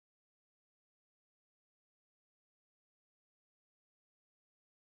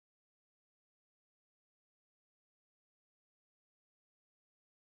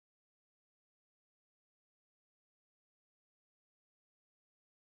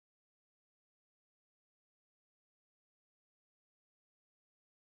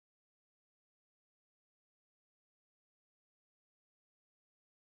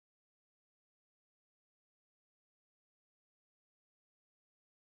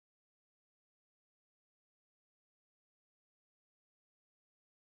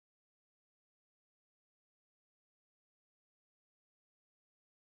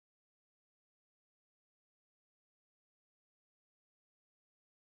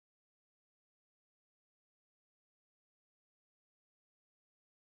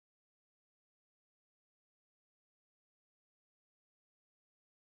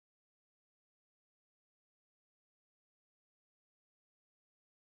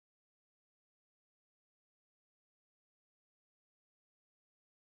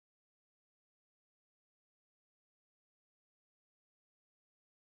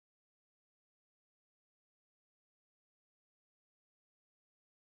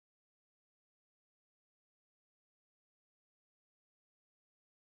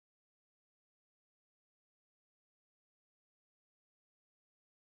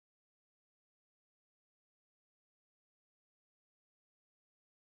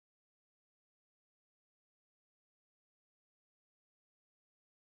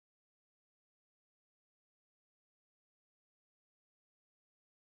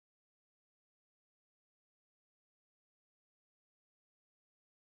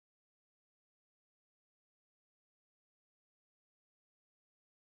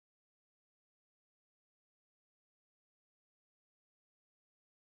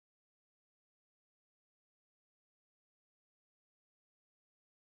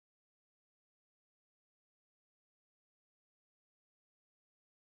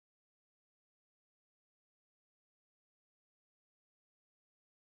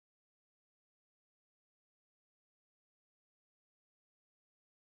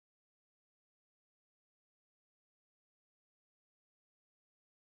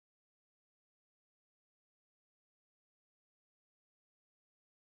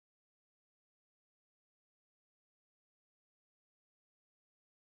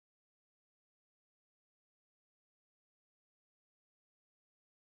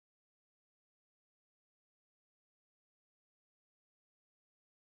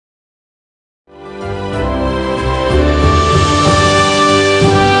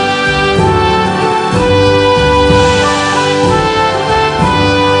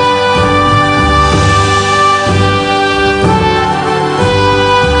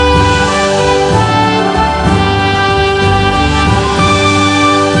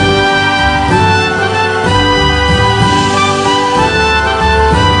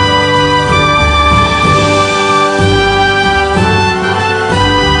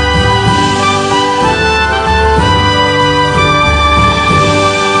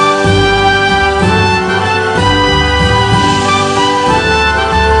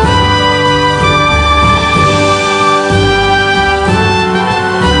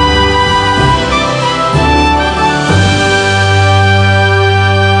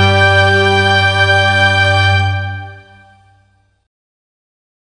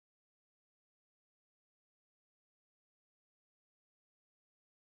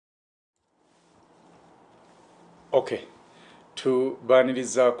Okay,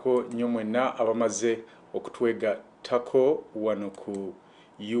 tubanirizaako nnyo mwenna abamaze okutwegattako wano ku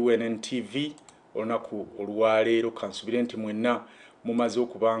UNNTV olunaku olwaleero. Kansubire nti mwenna mumaze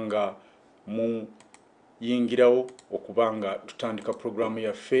okubanga muyingirawo okubanga tutandika programu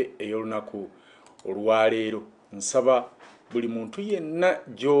yaffe ey'olunaku olwaleero. Nsaba buli muntu yenna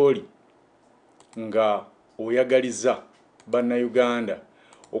gy'oli nga oyagaliza bannayuganda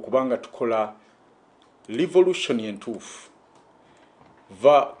okubanga tukola revolution yentuufu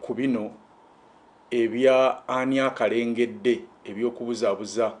va ku bino ebya ani akalengedde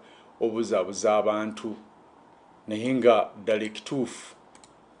eby'okubuzaabuza abantu, naye nga ddala ekituufu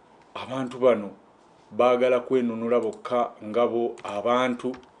abantu bano baagala kwenunula bokka ngabo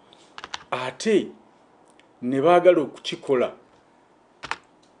abantu, ate ne baagala okukikola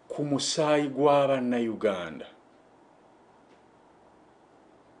ku musaayi gw'Abannayuganda.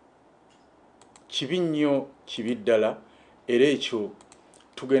 Kibi nnyo, kibi ddala, era ekyo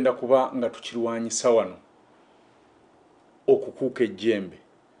tugenda kuba nga tukirwanyisa wano okukuuka ejjembe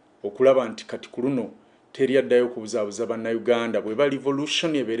okulaba nti kati ku luno teri addayo okubuzaabuza Bannayuganda. Bweba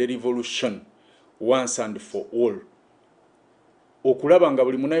revolution ebeere revolution once and for all, okulaba nga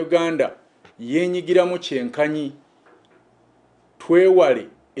buli Munnayuganda yeenyigiramu kyenkanyi, twewale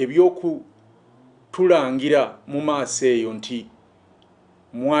eby'okutulangira mu maaso eyo nti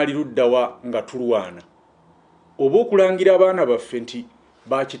mwali luddawa nga tulwana, oba okulangira abaana baffe nti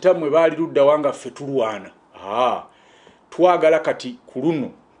bakitammwe baali luddawa nga ffe tulwana. Twagala kati ku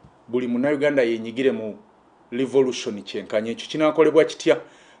luno buli Munnayuganda yeenyigire mu revolution kyenkanyi. Ekyo kinaakolebwa kitya?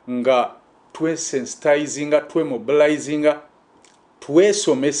 Nga twesensitizinga, twemobilizinga,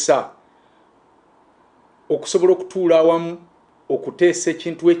 twesomesa okusobola okutuula awamu, okuteesa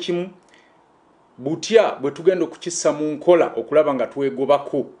ekintu ekimu, butya bwe tugenda okukissa mu nkola okulaba nga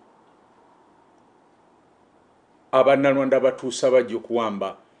twegobako Abannalwanda batuusa bajja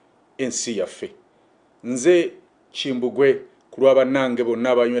okuwamba ensi yaffe. Nze Kimbugwe ku lwa bannange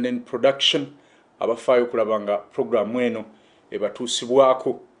bonna aba UNN Production abafaayo okulaba nga programu eno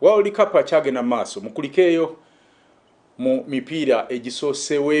ebatuusibwako. World Cup akyagenda maaso, mukulikeeyo mu mipiira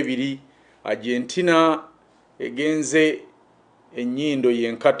egisooseewo ebiri. Argentina egenze ennyindo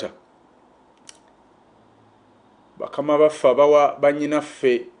yenkata, bakama baffe abawa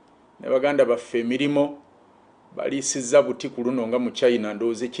bannyinaffe ne baganda baffe emirimo baliisizza buti ku luno nga mu China.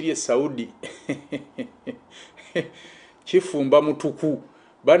 Ndowooza ekiri e Saudi kifumba mutuku.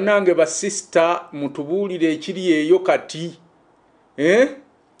 Bannange basista mutubuulire ekiri eyo kati,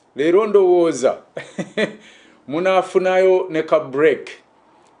 leero ndowooza munaafunayo ne ka break,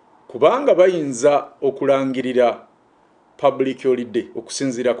 kubanga bayinza okulangirira public holiday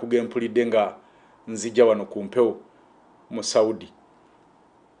okusinziira ku gempulidde nga nzija wano ku mpewo mu Saudi.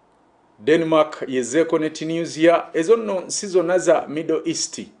 Denmark yezeeko ne Tunisia, ezo nno nsi zonna za Middle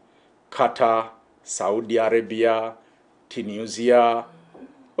East, Qatar, Saudi Arabia, Tunisia,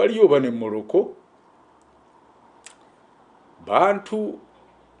 waliyo oba ne Morocco. Bantu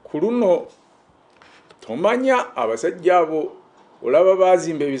ku luno tomanya abasajja abo olaba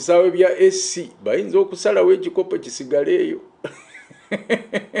baazimba ebisaawe bya AC bayinza okusalawo ekikopo kisigaleeyo.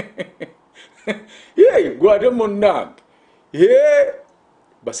 Gwate munnange,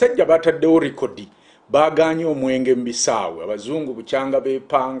 basajja bataddewo rekodi, baaganye omwenge mu bisaawe, abazungu bukyanga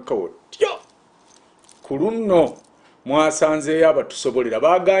beepanka otyo. Ku luno mwasanzeeyo abatusobolera,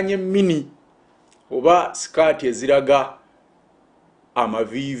 baaganye mini oba sikaati eziraga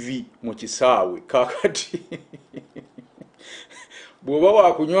amaviivi mu kisaawe. Kaakati bw'oba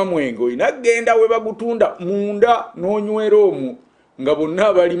waakunywa mwenge olina genda we bagutunda munda n'onywera omwo nga bonna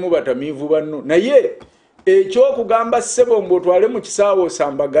abalimu batamiivu banno, naye ekyokugamba ssebo mbwotwale mu kisaawe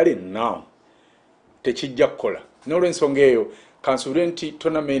osambagale naawo tekijja kukola. N'olw'ensonga eyo kansubire nti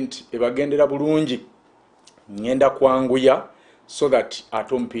tournament ebagendera bulungi, ngenda kwanguya so that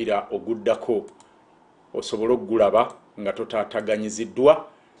ate omupiira oguddako osobole okugulaba nga totaataganyiziddwa.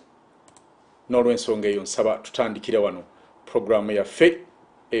 N'olw'ensonga eyo nsaba tutandikire wano programu yaffe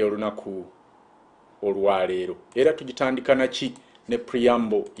ey'olunaku olwaleero, era tugitandika naki? Ne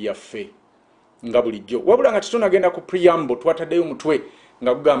preamble yaffe nga bulijjo. Wabula nga tetunagenda ku preamble, twataddeyo mutwe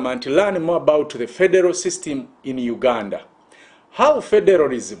nga gugamba nti learn more about the federal system in Uganda, how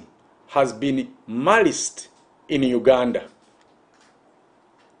federalism has been maliced in Uganda.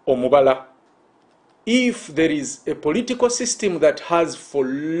 Omubala, if there is a political system that has for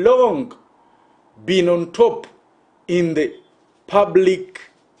long been on top in the public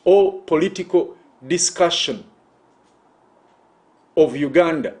or political discussion of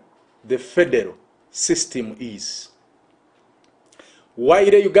Uganda, the federal system is. While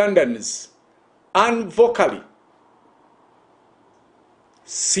the Ugandans unvocally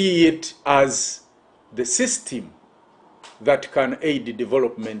see it as the system that can aid the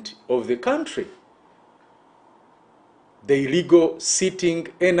development of the country. The illegal sitting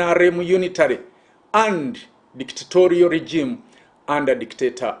NRM Unitary and dictatorial regime under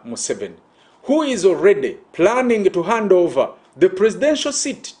dictator Museveni, who is already planning to hand over the presidential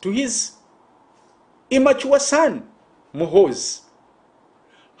seat to his immature son, Muhoozi,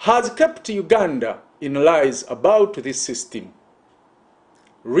 has kept Uganda in lies about this system.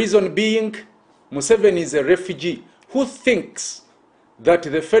 Reason being, Museveni is a refugee who thinks that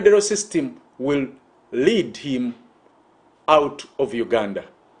the federal system will lead him out of Uganda,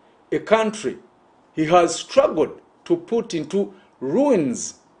 a country he has struggled to put into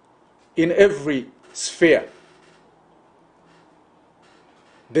ruins in every sphere.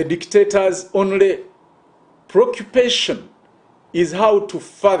 The dictator's only preoccupation is how to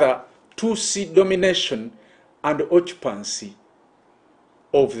further Tutsi domination and occupancy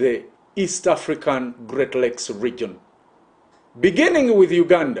of the East African Great Lakes region. Beginning with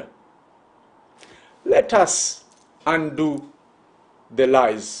Uganda, let us undo the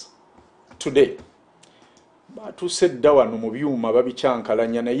lies today. Batusedda wano mu byuma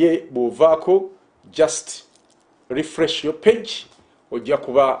babicyankalanya naye bw'ovaako just refresh your page ojja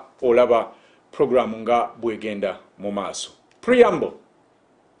kuba olaba programu nga bwegenda mu maaso. Preamble.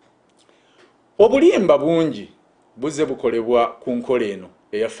 Obulimba bungi buzze bukolebwa ku nkola eno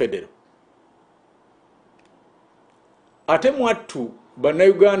eya federo. Ate mwattu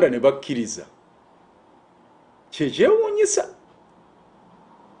bannayuganda ne bakkiriza. Kyewuunyisa.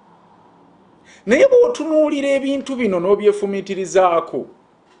 Naye bw'otunuulira ebintu bino n'obyefumiitirizaako,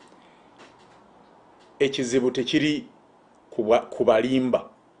 ekizibu tekiri ku balimba,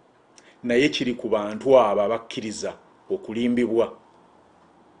 naye kiri ku bantu abo abakkiriza okulimbibwa.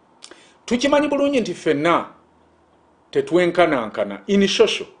 Tukimanyi bulungi nti ffenna tetwenkanankana in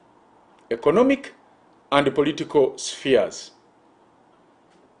social, economic and political spheres.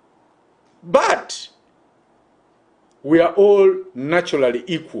 But we are all naturally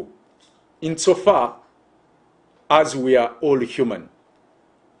equal insofar as we are all human.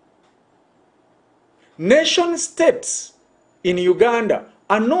 Nation states in Uganda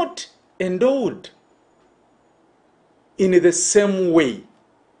are not endowed in the same way.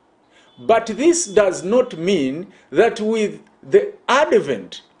 But this does not mean that with the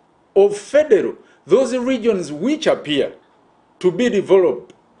advent of federal, those regions which appear to be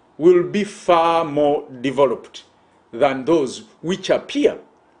developed will be far more developed than those which appear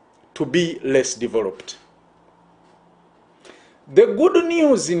to be less developed. The good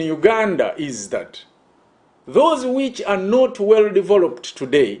news in Uganda is that those which are not well developed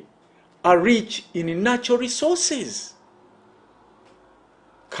today are rich in natural resources.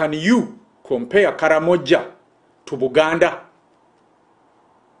 Can you compare Karamoja to Buganda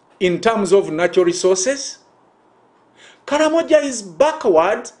in terms of natural resources? Karamoja is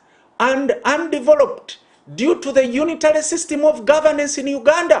backward and undeveloped due to the unitary system of governance in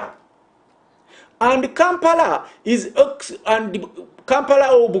Uganda. And Kampala or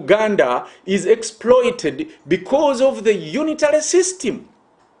Buganda is exploited because of the unitary system.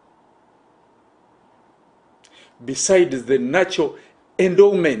 Besides the natural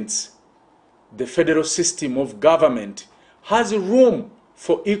endowments, the federal system of government has room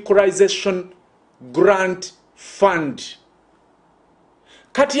for equalization grant fund.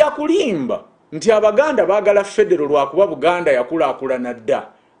 Kati yakulimba nti abaganda bagala federal lwakuba Buganda yakulaakulana dda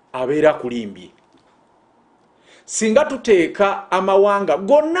abeera kulimbye. Singa tuteeka amawanga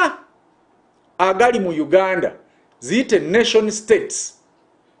gonna agali mu Uganda ziyite nation states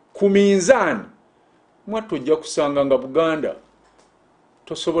ku minzaani, mwattu ojja kusanga nga Buganda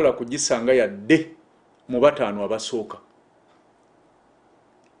tosobola kugisanga yadde mu bataano abasooka.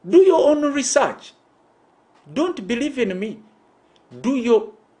 Do your own research. Don't believe in me. Do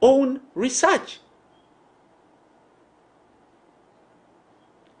your own research.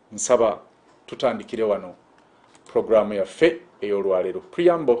 Nsaba tutandikire wano programu yaffe ey'olwaleero.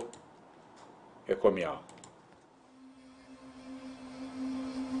 Preamble ekomyawo.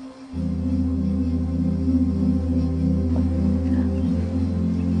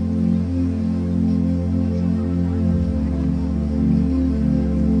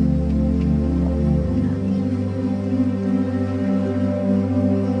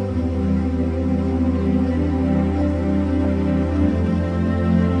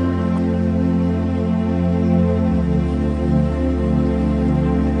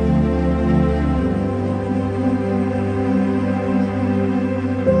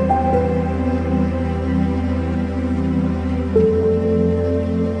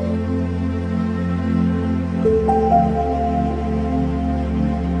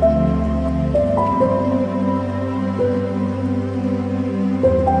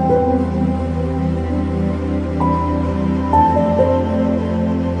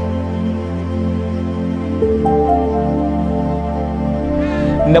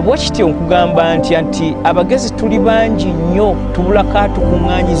 nabwekityo nkugamba nti abagezi tuli bangi nnyo tubulako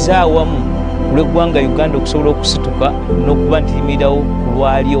atukuŋŋaanyiza awamu olw'eggwanga Uganda okusobola okusituka n'okuba nti limirirawo ku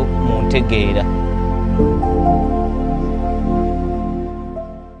lwalyo mu ntegeera.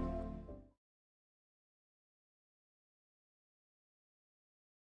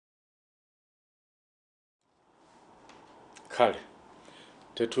 Kale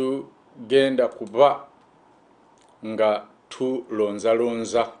tetugenda kuba nga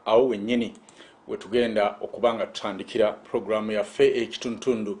tulonzalonza awo wennyini we tugenda okuba nga tutandikira programu yaffe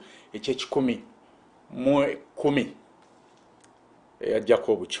ekituntundu eky'ekikumi mu ekkumi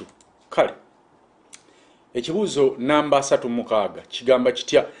eyajjako obucu. Kale ekibuuzo namba 36 kigamba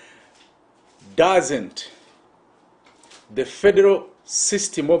kitya: Doesn't the federal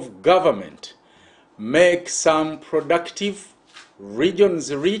system of government make some productive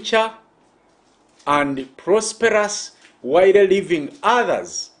regions richer and prosperous while leaving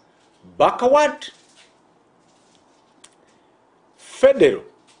others backward? Federal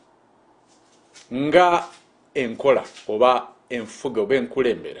nga enkola oba enfuga oba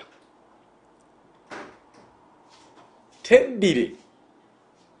enkulembera teddire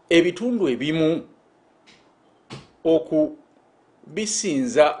ebitundu ebimu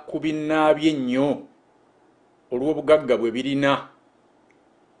okubisinza ku binnaabye ennyo olw'obugagga bwe birina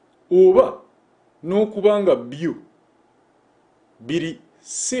oba n'okuba nga byo biri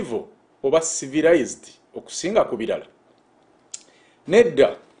civil oba civilized okusinga ku birala.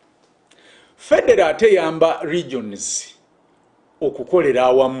 Nedda, federal ate yamba regions okukolera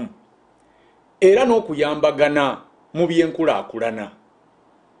awamu era n'okuyambagana mu byenkulaakulana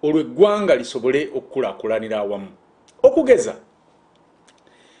olwo eggwanga lisobole okukulaakulanira awamu. Okugeza,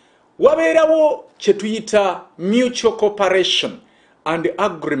 wabeerawo kye tuyita mutual cooperation and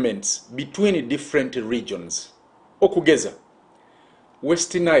agreements between different regions. Okugeza,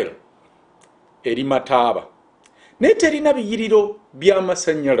 West Nile eri Mataaba naye terina biyiriro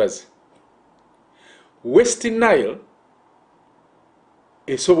by'amasannyalaze. West Nile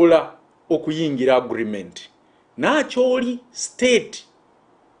esobola okuyingira agreement n'akyoli state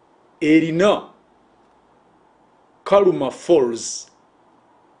erina Kaluma Falls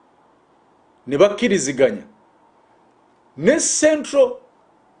ne bakkiriziganya ne central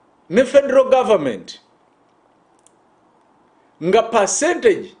ne federal government nga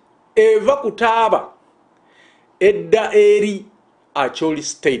percentage eva kutaaba edda eri Acholi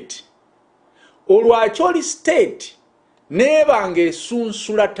state. Olwo Acholi state nebanga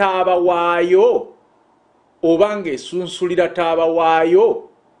esunsula taaba waayo obanga esunsulira taaba waayo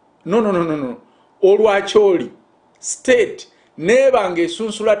no olwo Acholi state nebanga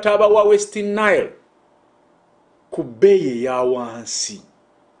esunsula taaba wa West Nile ku bbeeyi ya wansi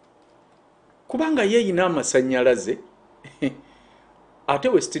kubanga yeeyina amasannyalaze ate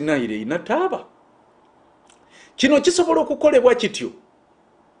West Nile eyina taaba. Kino kisobola okukolebwa kityo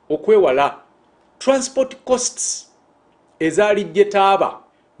okwewala transport costs ezaalijje taaba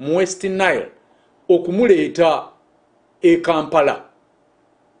mu West Nile okumuleeta e Kampala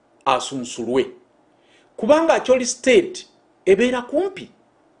asunsulwe kubanga Acholi state ebeera kumpi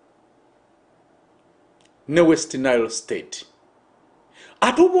ne West Nile state.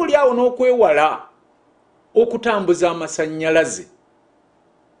 Ate oba oli awo n'okwewala okutambuza amasannyalaze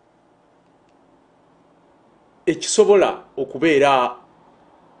ekisobola okubeera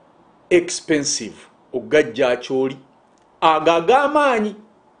expensive ogajja Acholi ag'amaanyi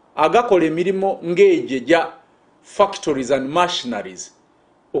agakola emirimu ng'egyo egya factories and machineries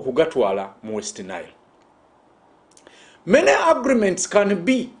okugatwala mu West Nile. Many agreements can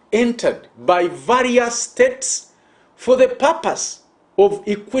be entered by various states for the purpose of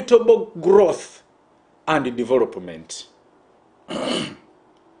equitable growth and development.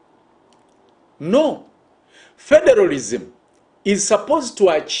 No, federalism is supposed to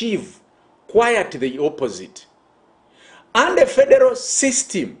achieve quite the opposite. Under federal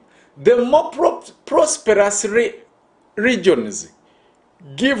system, the more prosperous regions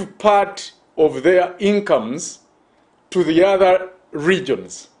give part of their incomes to the other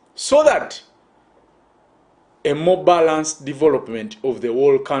regions so that a more balanced development of the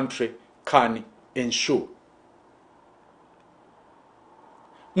whole country can ensure.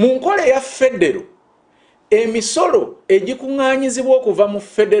 Mu nkola ya federal, emisolo egikuŋŋaanyizibwa okuva mu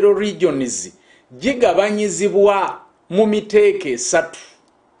federal regions gigabanyizibwa mu miteeko 3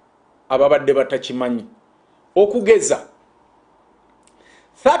 ababadde batakimanyi. Okugeza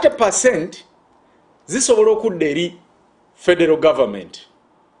 30% zisobola okudda eri federal government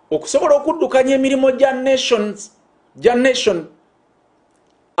okusobola okuddukanya emirimu gya nation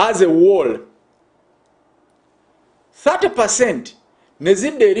as a whole. 30% ne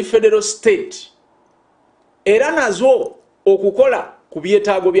zidda eri federal state era nazo okukola ku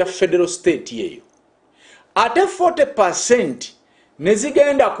byetaago bya federal state yeyo, ate 40% ne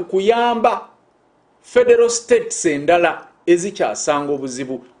zigenda ku kuyamba federal states endala ezikyasanga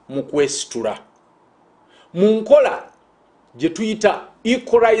obuzibu mu kwesitula mu nkola gye tuyita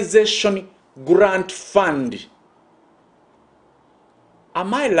equalization grant fund.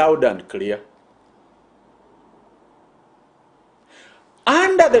 Am I loud and clear?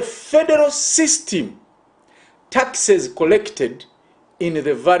 Under the federal system, taxes collected in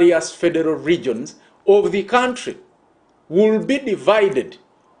the various federal regions of the country will be divided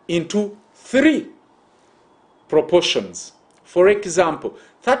into 3 proportions. For example,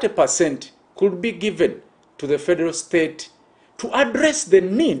 30% could be given to the federal state to address the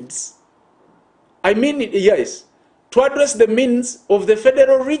needs. To address the means of the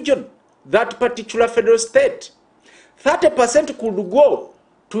federal region, that particular federal state. 30% could go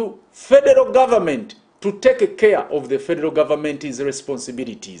to federal government to take care of the federal government's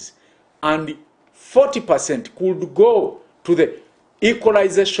responsibilities, and 40% could go to the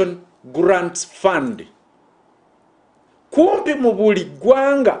equalization grants fund. Kumpi mu buli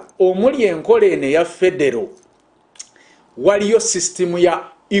ggwanga omuli enkola eno eya federal waliyo system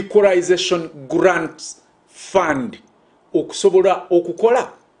ya equalization grants fund okusobola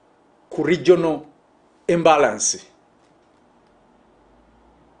okukola ku regional imbalance.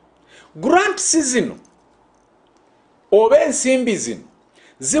 Grants zino oba ensimbi zino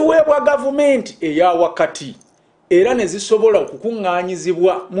ziweebwa gavumenti eya wakati era ne zisobola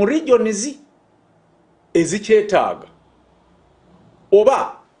okukuŋŋaanyizibwa mu regions ezikyetaaga.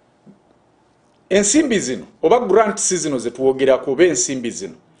 Oba ensimbi zino oba grants zino zetwogerako oba ensimbi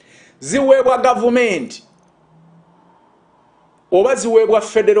zino ziweebwa gavumenti oba ziweebwa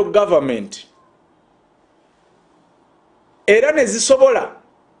federal government era ne zisobola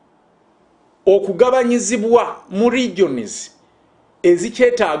okugabanyizibwa mu regions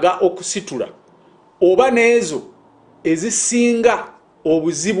ezikyetaaga okusitula oba n'ezo ezisinga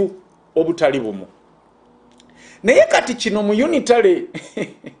obuzibu obutali bumu. Naye kati kino mu unitary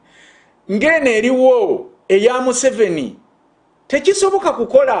ng'eno eriwo eya Museveni tekisoboka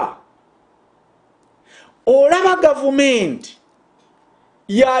kukola. Olaba gavumenti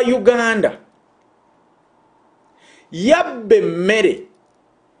ya Uganda yabba emmere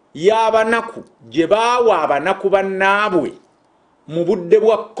y'abanaku gye baawa abanaku bannaabwe mu budde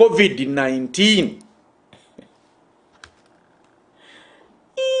bwa COVID-19.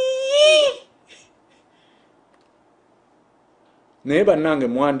 Naye bannange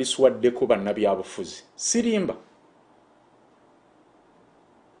mwandiswaddeko bannabyabufuzi sirimba.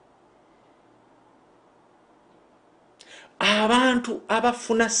 Abantu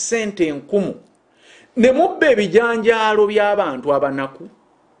abafuna ssente enkumu ne mubba ebijanjaalo by'abantu abanaku.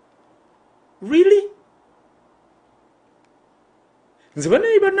 Really? Nze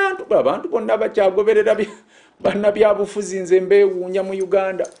abantu bonna bakyagoberera bannabyabufuzi nze mbeewuunya mu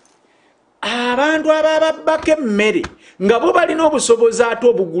Uganda. Abantu abababbako emmere nga bo balina obusobozi ate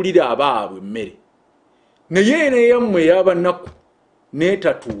obugulira abaabwe emmere naye eyammwe ey'abanaku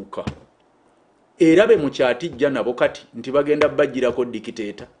n'etatuuka era be mukyatijja nabo kati nti bagenda bagirako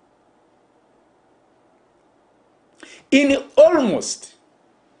dictator. In almost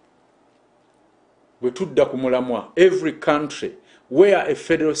bwe tudda ku mulamwa every country where a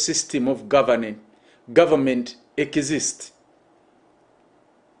federal system of government exists,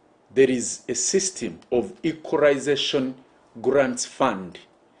 there is a system of equalization grants fund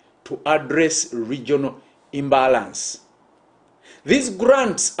to address regional imbalance. These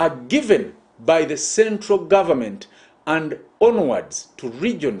grants are given by the central government and onwards to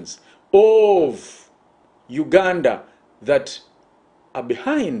regions of Uganda that are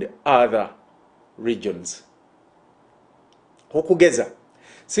behind other regions. Okugeza,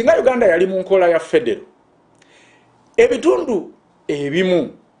 singa Uganda yali mu nkola ya federal, ebitundu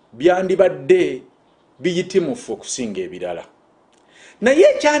ebimu byandibadde biyitimufu okusinga ebirala. Naye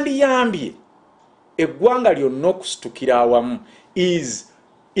ekyandiyambye eggwanga lyonna okusitukira awamu is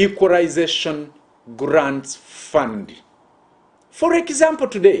equalization grants fund. For example,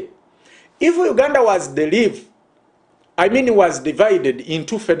 today, if Uganda was divided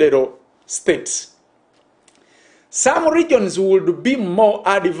into federal states, some regions would be more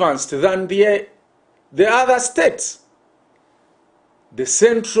advanced than the other states.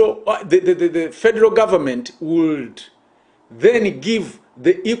 The federal government would then give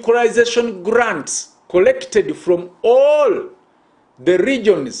the equalization grants collected from all the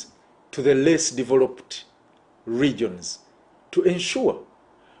regions to the less developed regions to ensure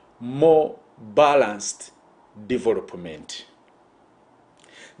more balanced development.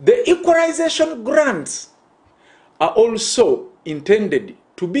 The equalization grants are also intended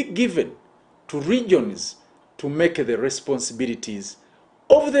to be given to regions to make the responsibilities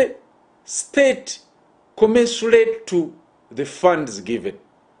of the state commensurate to the funds given.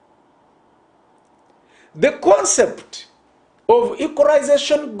 The concept of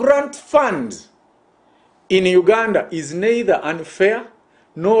equalization grant funds in Uganda is neither unfair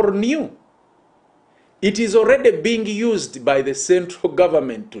nor new. It is already being used by the central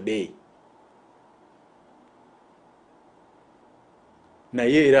government today.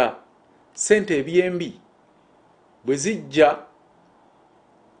 Naye era sente ebyembi bwe zijja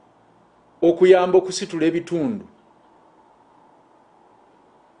okuyamba okusitula ebitundu,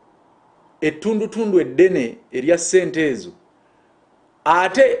 ettundutundu eddene erya sente ezo,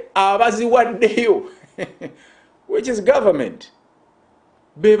 ate abaziwaddeyo which is government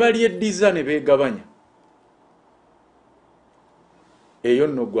be balyeddiza ne beegabanya. Eyo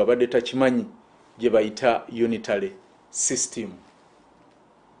nno gwe abadde takimanyi gye bayita unitary system.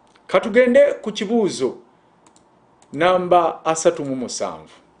 Katugende ku kibuuzo namba 37.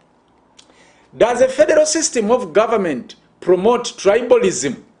 Does a federal system of government promote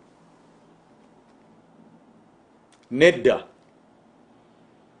tribalism? Nedda.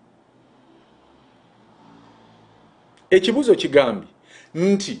 Ekibuuzo kigambi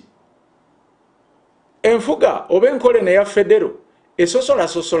nti enfuga oba enkole neya federo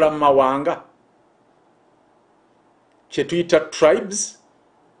esosola mu mawanga kye tuyita tribes,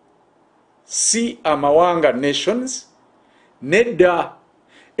 si amawanga nations. Nedda.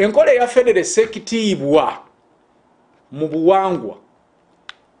 Enkola ya federo esekitiibwa mu buwangwa,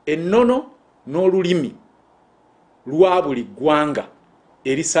 ennono n'olulimi lwa buli ggwanga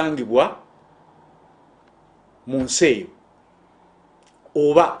erisangibwa mu nsi eyo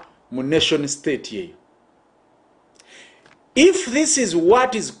oba mu nation state eyo. If this is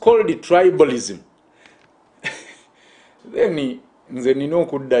what is called tribalism, then nze nina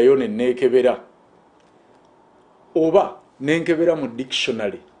okuddayo ne neekebera oba nenkebera mu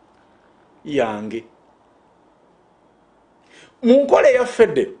dictionary yange. Mu nkola ya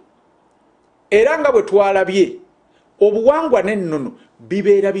federo era nga bwe twalabye, obuwangwa n'ennono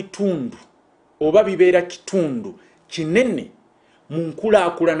bibeera bitundu oba bibeera kitundu kinene mu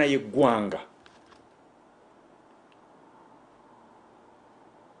nkulaakulana y'eggwanga.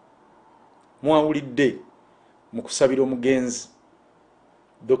 Mwawulidde mu kusabira omugenzi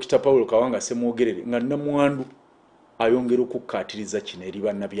Dr. Paul Kawanga Semwogerere nga nnamwandu ayongera okukkaatiriza kino eri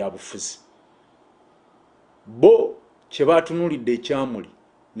bannabyabufuzi. Bo kye baatunulidde ekyamuli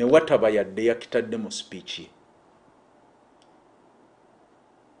ne wataba yadde yakitadde mu speech ye.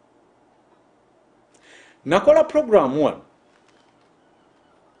 Nakola program 1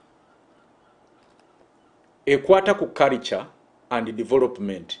 ekwata ku culture and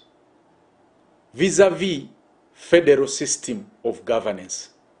development vis-a-vis federal system of governance.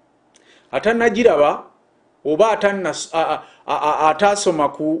 Atanagiraba oba atasoma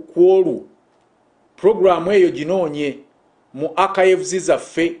ku olwo programu eyo ginoonye mu archives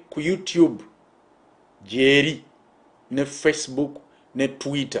zaffe ku YouTube gyeri ne Facebook ne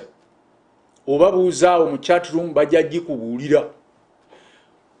Twitter, oba buuzaawo mu chat room bajja gikubuulira.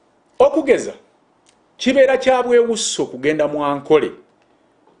 Okugeza kibeera kya bwewusso kugenda mu ankole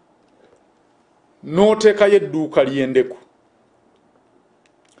n'oteekayo edduuka ly'endeku.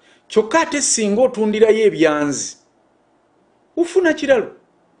 Kyokka ate singa otundirayo ebyanzi ufuna kiralo.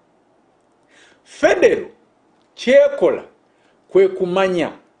 Federo kyekola kwe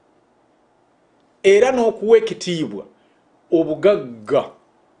kumanya era n'okuwa ekitiibwa obugagga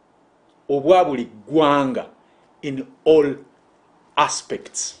obwa buli ggwanga in all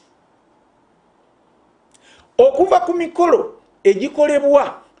aspects. Okuva ku mikolo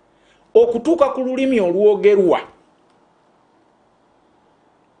egikolebwa okutuuka ku lulimi olwogerwa,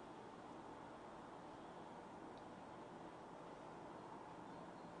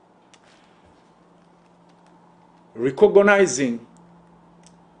 recognizing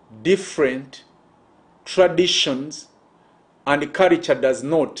different traditions and culture does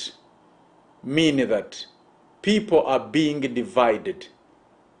not mean that people are being divided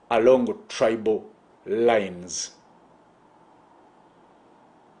along tribal lines.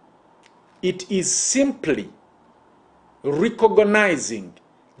 It is simply recognizing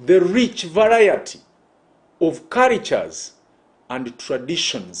the rich variety of cultures and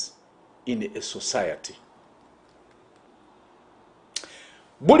traditions in a society.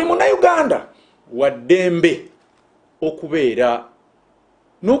 Buli Munnayuganda waddembe okubeera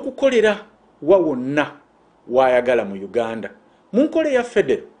n'okukolera wa wonna wayagala mu Uganda mu nkola ya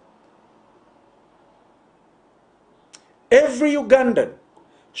federo. Every Ugandan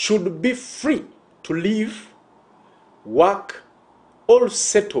should be free to live, work, or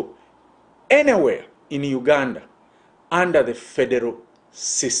settle anywhere in Uganda under the federal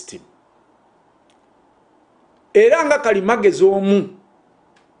system. Era nga Kalimagezi omu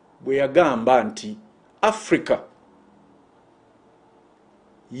bwe yagamba nti Africa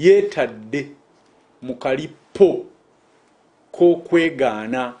yeetadde mu kalipo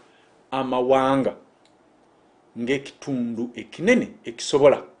k'okwegaana amawanga ng'ekitundu ekinene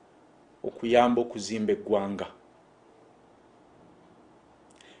ekisobola okuyamba okuzimba eggwanga.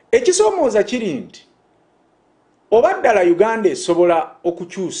 Ekisoomooza kiri nti oba ddala Uganda esobola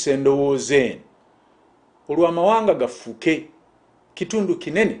okukyusa endowooza eno olwo amawanga gafuuke kitundu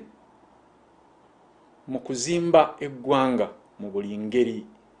kinene mu kuzimba eggwanga mu buli ngeri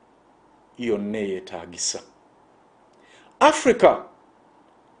yonna eyeetaagisa. Africa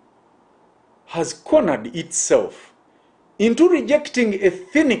has cornered itself into rejecting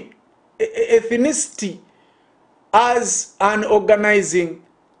ethnicity as an organizing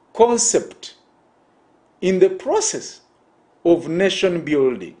concept in the process of nation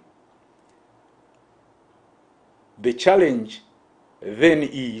building. The challenge then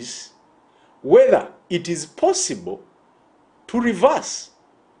is whether it is possible to reverse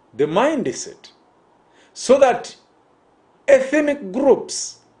the mindset so that ethnic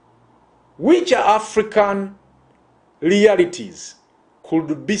groups which are African realities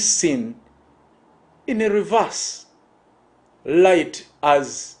could be seen in a reverse light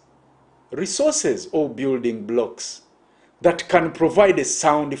as resources or building blocks that can provide a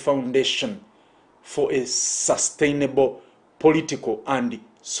sound foundation for a sustainable political and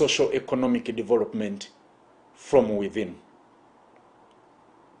socio-economic development from within.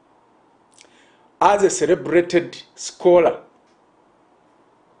 As a celebrated scholar,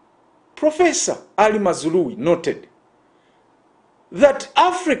 Professor Ali Mazrui noted that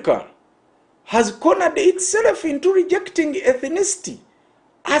Africa has cornered itself into rejecting ethnicity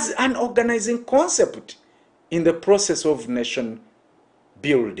as an organizing concept in the process of nation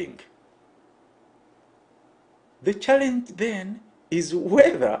building. The challenge then is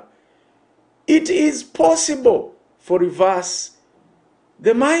whether it is possible for reverse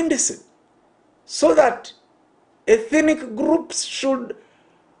the mindset so that ethnic groups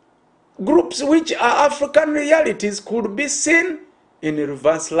which are African realities could be seen in a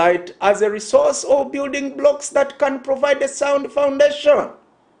reverse light as a resource or building blocks that can provide a sound foundation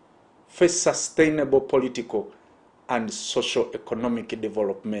for sustainable political and socio-economic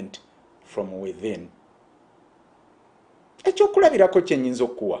development from within. Ekyokulabirako kye nnyinza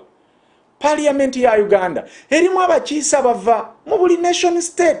okuwa Parliament ya Uganda erimu abakiisa bava mu buli nation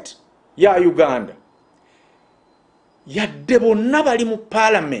state ya Uganda yadde bonna bali mu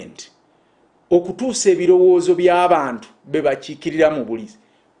Parliament okutuusa ebirowoozo by'abantu be bakiikirira mu buli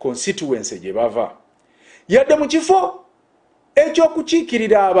constituency gye bava yadde mu kifo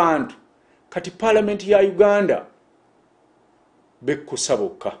ekyokukiikirira abantu kati Parliament ya Uganda bekkusa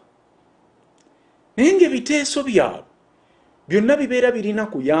bokka naye ng'ebiteeso byabwe byonna bibeera birina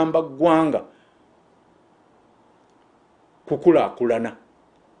kuyamba ggwanga kukulaakulana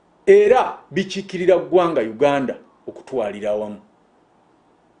era bikiikirira ggwanga Uganda okutwalira awamu.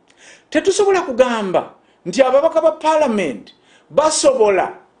 Tetusobola kugamba nti ababaka ba Parliament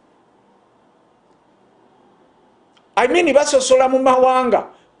basobola basosola mu mawanga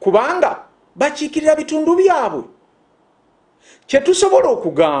kubanga bakiikirira bitundu byabwe. Kye tusobola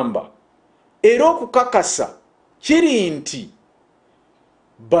okugamba era okukakasa kiri nti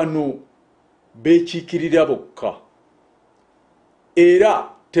bano bekiikirira bokka era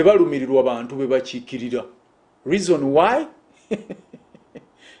tebalumirirwa bantu be bakiikirira. Reason why?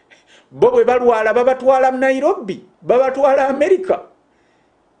 Bo bwe balwala babatwala Nairobi, babatwala America.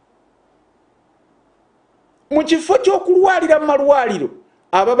 Mu kifo ky'okulwalira mu malwaliro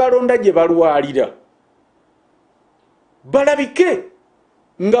ababalonda gye balwalira balabike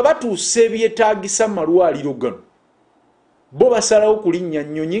nga batuusa ebyetaagisa mu malwaliro gano. Bo basalawo kulinnya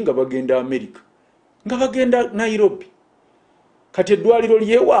nnyonyi nga bagenda America, nga bagenda Nairobi. Kati eddwaliro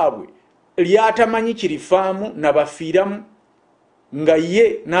lyewaabwe lyatamanyi kirifaamu nabafiiramu nga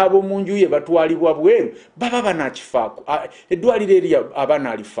ye n'ab'omu nju ye batwalibwa bweru baba banakifaako. Eddwaliro eri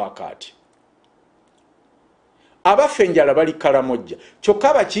abaana alifaako ati abaffe enjala bali Kalamojja kyokka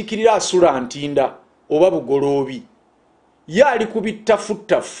abakiikirira asula Ntinda oba Bugoloobi ye ali ku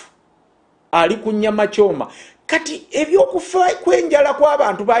bittafuttafu ali ku nnyama kyoma. Kati ebyokufa kwenjala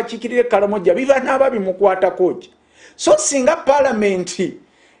kw'abantu bakiikirire Kalamojja biba n'aba bimukwatako ki? So singa Parliament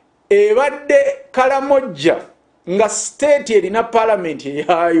ebadde Kalamojja nga state erina Parliament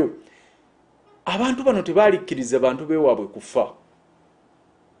yaayo, abantu bano tebalikkiriza bantu beewaabwe kufa.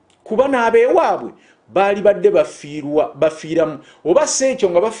 kuba n'abeewaabwe baali badde bafiiramu oba si ekyo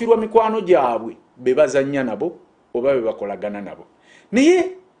nga bafiirwa mikwano gyabwe be bazannya nabo oba be bakolagana nabo.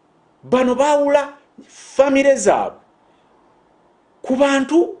 Naye bano baawula famire zaabwe ku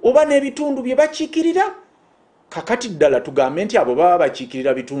bantu oba n'ebitundu bye bakiikirira. Kakati ddala tugambe nti abo baba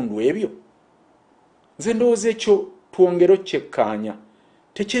bakiikirira bitundu ebyo. Nze ndowooza ekyo twongere okyekkaanya,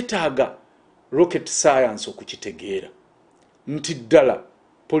 tekyetaaga rocket science okukitegeera nti ddala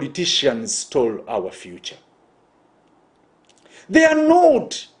politicians stole our future. They are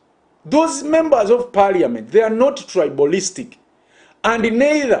not, those members of parliament, they are not tribalistic, and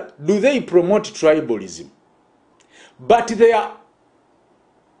neither do they promote tribalism, but they are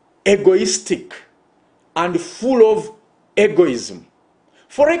egoistic and full of egoism.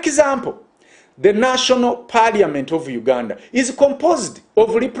 For example, the National Parliament of Uganda is composed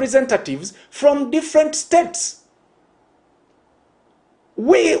of representatives from different states.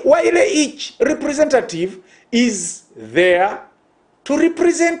 While each representative is there to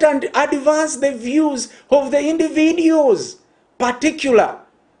represent and advance the views of the individual's particular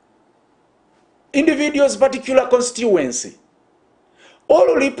constituency.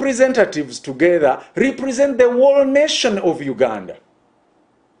 All representatives together represent the whole nation of Uganda.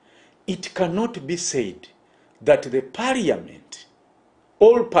 It cannot be said that the parliament,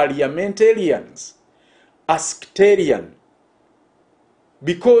 all parliamentarians, are sectarian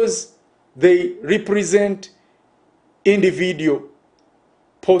because they represent individual,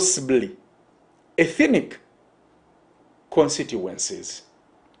 possibly ethnic constituencies.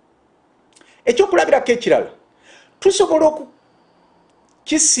 Ekyokulabirako ekirala tusobola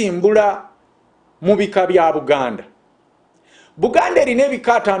okukisimbula mu bika bya Buganda. Buganda erina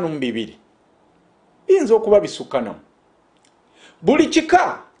ebika 52 biyinza okuba bisukanamu. Buli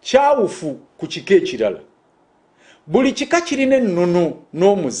kika kyawufu ku kika ekirala. Buli kika kirina ennono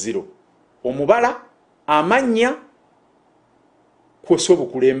n'omuziro, omubala, amannya, kw'ossa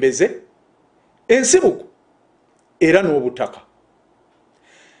obukulembeze, ensibuko era n'obutaka.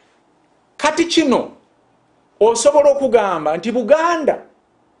 Kati kino osobola okugamba nti Buganda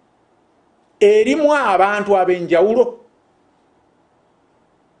erimu abantu ab'enjawulo.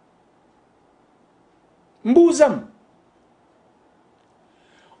 Mbuuzamu,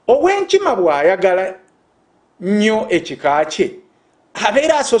 Ow'enkima bw'ayagala nnyo ekika kye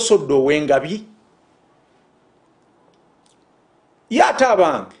abeera asosodde Ow'engabi? Ye ate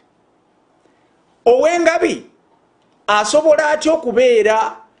abange, Ow'engabi asobola atya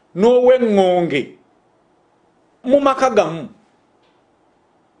okubeera n'Ow'engonge mu maka gamu?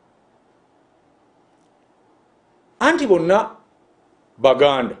 Anti bonna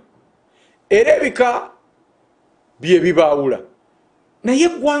Baganda era ebika bye bibaawula, naye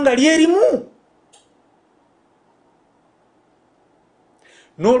eggwanga lyerimu.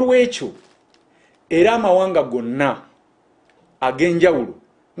 N'olwekyo era amawanga gonna ag'enjawulo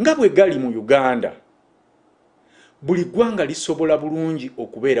nga bwe gali mu Uganda, buli ggwanga lisobola bulungi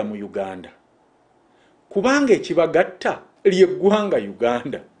okubeera mu Uganda kubanga ekibagatta ly'eggwanga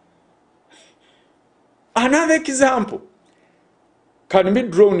Uganda. Another example can be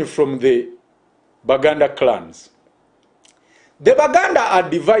drawn from the Baganda clans. The Baganda are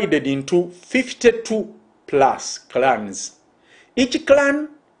divided into 52 plus clans. Each clan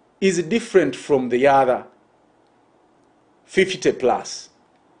is different from the other 50 plus.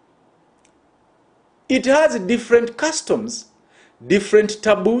 It has different customs, different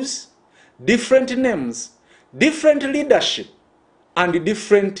taboos, different names, different leadership, and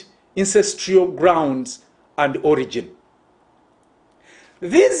different ancestral grounds and origin.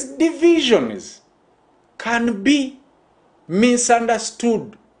 These divisions can be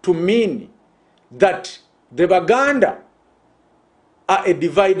misunderstood to mean that the Baganda are a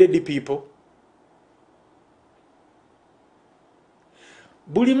divided people.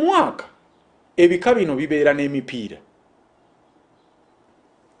 Buli mwaka ebika bino bibeera n'emipiira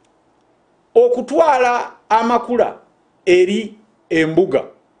okutwala amakula eri embuga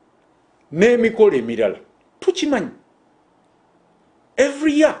n'emikolo emirala. Tukimanyi.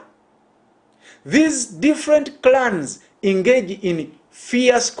 Every year these different clans engage in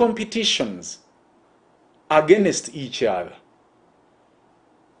fierce competitions against each other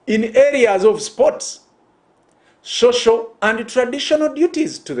in areas of sports, social and traditional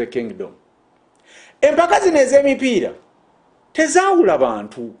duties to the kingdom. Empaka zino ez'emipiira tezaawula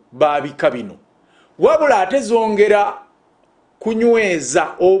bantu babika bino, wabula ate zongera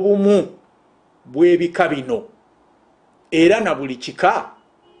kunyweza obumu bw'ebika bino era na buli kika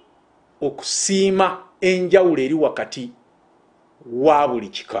okusiima enjawulo eri wakati wa buli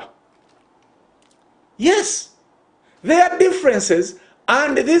kika. Yes, their differences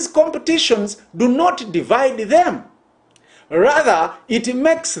And these competitions do not divide them. Rather, it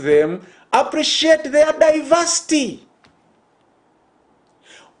makes them appreciate their diversity.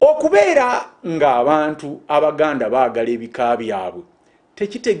 Okubeera nga abantu Abaganda baagala ebika byabwe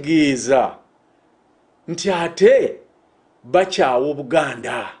tekitegeeza nti ate bakyawa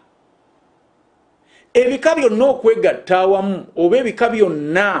Obuganda. Ebika byonna okwegatta awamu oba ebika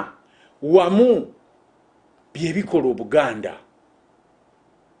byonna wamu bye bikola Obuganda.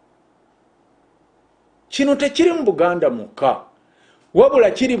 Kino tekiri mu Buganda mukka,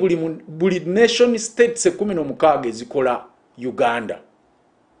 wabula kiri buli nation states 16 ezikola Uganda.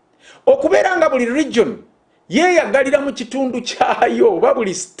 Okubeera nga buli region yeeyagalira mu kitundu kyayo oba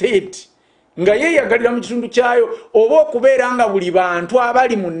buli state nga yeeyagalira mu kitundu kyayo, oba okubeera nga buli bantu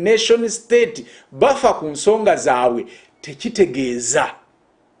abali mu nation state bafa ku nsonga zaabwe, tekitegeeza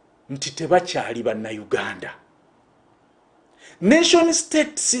nti tebakyali Bannayuganda. Nation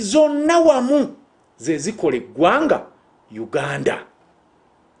states zonna wamu ze zikola eggwanga Uganda.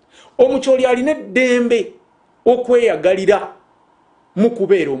 Omukyoli alina eddembe okweyagalira mu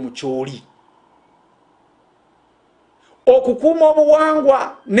kubeera omukyoli. Okukuuma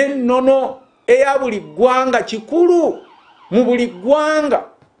obuwangwa n'ennono eya buli ggwanga kikulu mu buli ggwanga,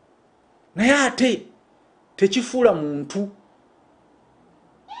 naye ate tekifuula muntu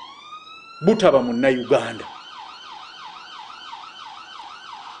butaba Munnayuganda.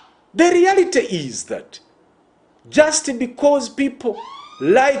 The reality is that just because people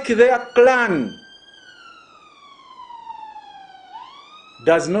like their clan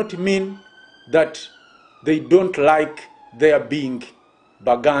does not mean that they don't like their being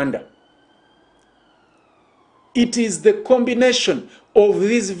Baganda. It is the combination of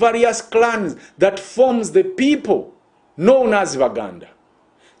these various clans that forms the people known as Baganda.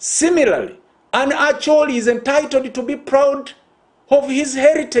 Similarly, an Acholi is entitled to be proud of his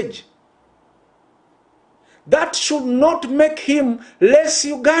heritage. That should not make him less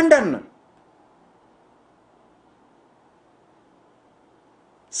Ugandan.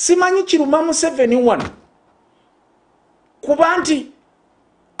 Simanyi Kiruma Museveni wano kuba nti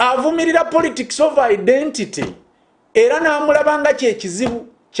avumirira politics of identity era n'amulaba nga kyekizibu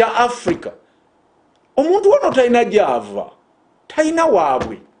kya Africa. Omuntu wano talina gyava, talina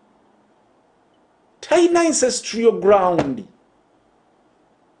waabwe, talina ancestral ground.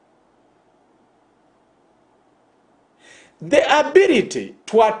 The ability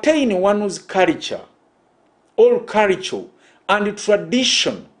to attain one's culture or culture and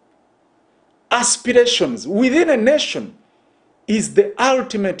tradition, aspirations within a nation is the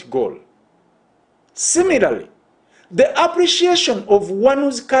ultimate goal. Similarly, the appreciation of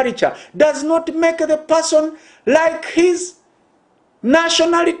one's culture does not make the person like his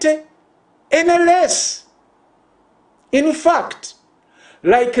nationality any less. In fact,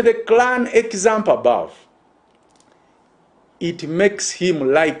 like the clan example above, it makes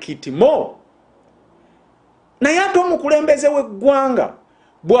him like it more. Naye ate omukulembeze w'eggwanga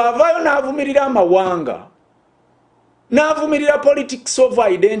bw'avaayo n'avumirira amawanga, n'avumirira politics of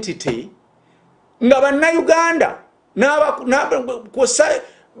identity, nga Bannayuganda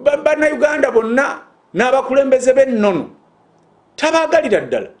Bannayuganda bonna n'abakulembeze b'ennono tabaagalira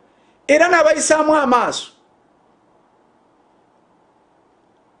ddala era n'abayisaamu amaaso,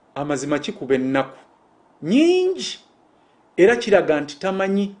 amazima kikuba ennaku nyingi era kiraga nti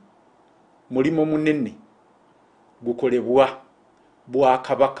tamanyi mulimo munene gukolebwa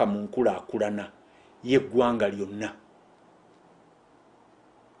Bwakabaka mu nkulaakulana y'eggwanga lyonna.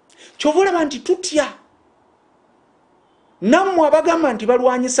 Kyova olaba nti tutya nammwe abagamba nti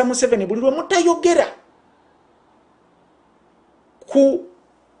balwanyisa Museveni buli lwe mutayogera ku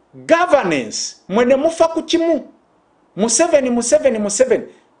governance mwe ne mufa ku kimu Museveni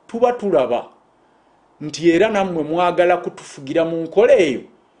tuba tulaba nti era nammwe mwagala kutufugira mu nkola eyo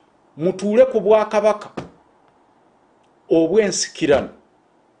mutuule ku Bwakabaka obwensikirano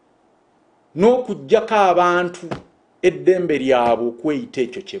n'okuggyako abantu eddembe lyabwe okweyita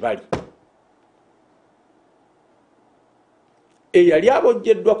ekyo kye bali. Eyali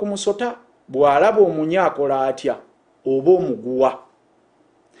abojjeddwa ku musota bw'alaba omunya akola atya oba omuguwa.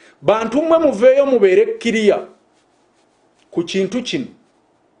 Bantu mmwe muveeyo mubeere kkiriya ku kintu kino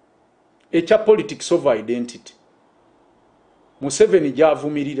ekya politics of identity. Museveni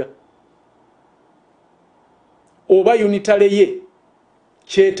gy'avumirira oba unitary ye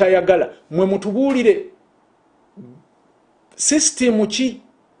kyetayagala, mwe mutubuulire system ki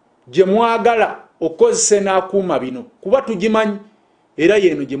gye mwagala okozese n'akuuma bino kuba tugimanyi era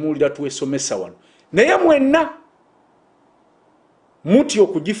yeeno gye muwulira twesomesa wano, naye mwenna muti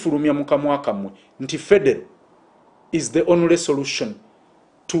okugifulumya mu kamwa kammwe nti federal is the only solution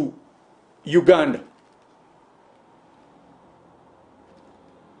to Uganda.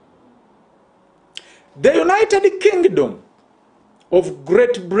 The United Kingdom of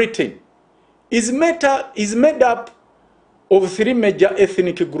Great Britain is made up of 3 major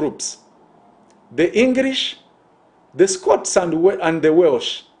ethnic groups: the English, the Scots and the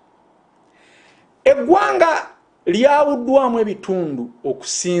Welsh. Eggwanga lyawuddwamu ebitundu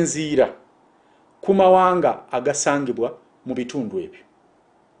okusinziira ku mawanga agasangibwa mu bitundu ebyo.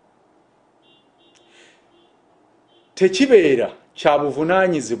 Tekibeera kya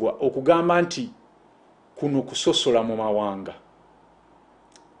buvunaanyizibwa okugamba nti kuno kusosola mu mawanga.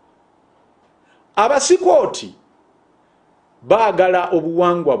 Abasikooti baagala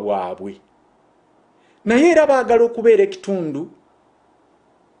obuwangwa bwabwe, naye era baagala okubeera ekitundu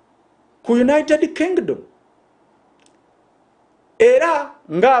ku United Kingdom, era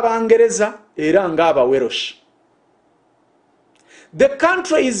ng'Abangereza era ng'Abawelsh. The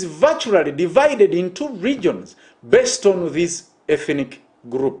country is virtually divided into regions based on these ethnic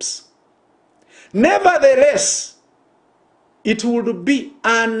groups. Nevertheless, it would be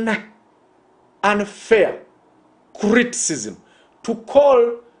an unfair criticism to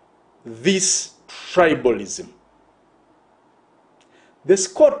call this tribalism. The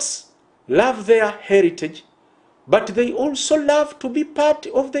Scots love their heritage, but they also love to be part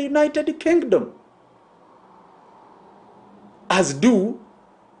of the United Kingdom, as do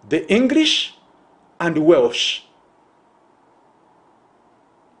the English and Welsh.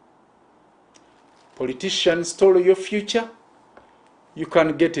 Politicians stole your future, you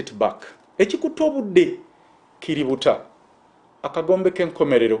can get it back. Ekikutobudde kiributa, akagombe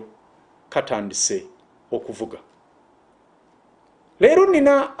k'enkomerero katandise okuvuga. Leero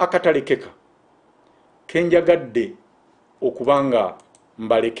nina akatalekeka kenjagadde okubanga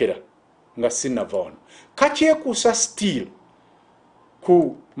mbalekera nga sinavaano. Kakyekuusa still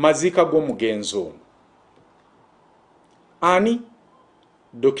ku maziika g'omugenzi ono. Ani?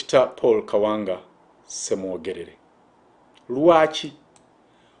 Dr. Paul Kawanga Semwogerere. Lwaki?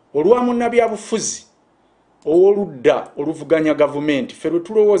 Olwa munnabyabufuzi ow'oludda oluvuganya gavumenti, ffe lwe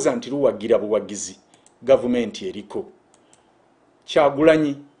tulowooza nti luwagira buwagizi gavumenti eriko,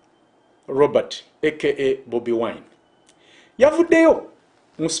 Kyagulanyi Robert aka Bobi Wine yavuddeyo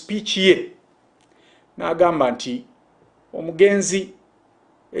mu speech ye n'agamba nti omugenzi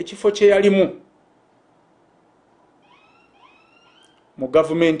ekifo kye yalimu mu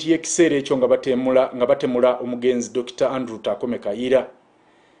gavumenti y'ekiseera ekyo nga batemula omugenzi Dr. Andrew Takome Kayira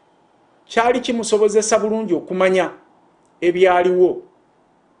kyali kimusobozesa bulungi okumanya ebyaliwo,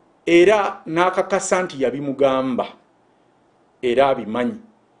 era n'akakasa nti yabimugamba era abimanyi,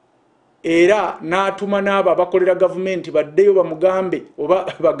 era n'atuma n'abo abakolera gavumenti baddeyo bamugambe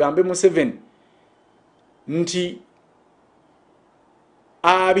oba bagambe Museveni nti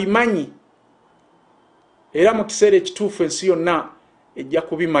abimanyi, era mu kiseera ekituufu ensi yonna ejja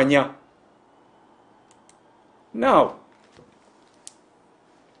kubimanya. Now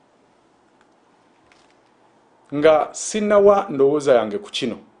nga sinnawa ndowooza yange ku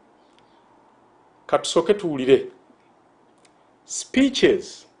kino, katusooke tuwulire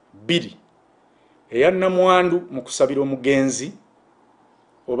speeches 2 eya nnamwandu mu kusabira omugenzi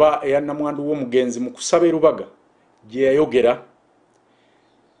oba eya nnamwandu w'omugenzi mu kusaba erubaga gye yayogera,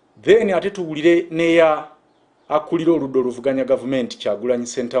 then ate tuwulire n'eya akulira oludda oluvuganya gavumenti Kyagulanyi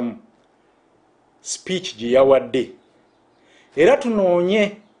Ssentamu speech gye yawadde, era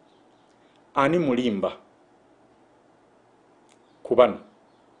tunoonye ani mulimba ku bano.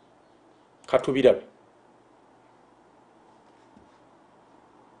 Katubirabe.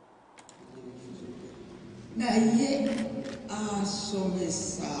 Naye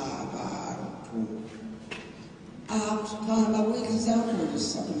asomesa abantu akambawo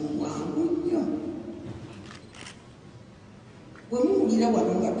examples mu bwangu nnyo. Bwe muwulira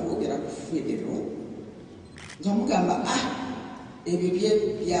wano nga twogera ku federo nga mugamba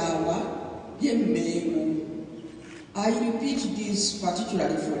ebyo byawa byemmengu. I repeat this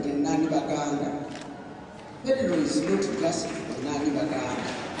particularly for the Nani Baganda. Federal is not just for Nani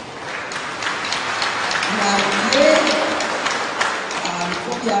Baganda.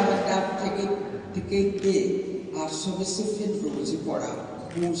 Asomesa federal zikola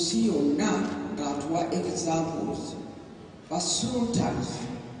mu nsi yonna ng'atuwa examples ba sultans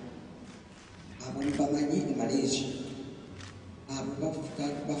abo bamanyi e Malaysia, abo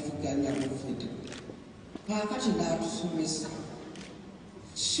bafuganya mu federal. Kakati n'atusomesa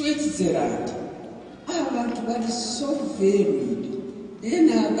Switzerland, abantu bali so varied, naye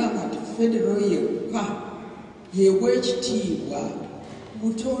n'agamba nti federal yekka yeewa ekitiibwa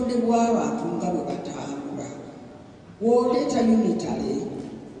butonde bw'abantu nga bwe batambula. W'oleeta unitary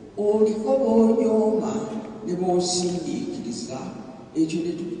oliko boonyooma ne boosindiikiriza ekyo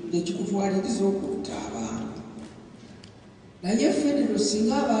ne kikutwaliriza okutta abantu. Naye federo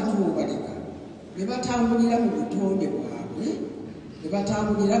singa abantu bobaleka ne batambulira mu butonde bwabwe, ne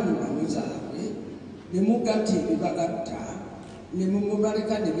batambulira mu nnono zaabwe, ne mugatta ebibagatta, ne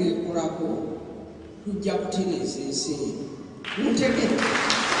mubaleka ne beekolako, tujja kutereeza ensi eno. Mutegere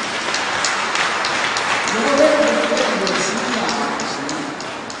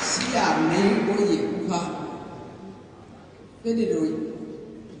si ya mengo yekka. Federo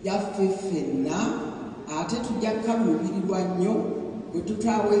yaffe ffenna ate tujja kukaluubirirwa nnyo bwe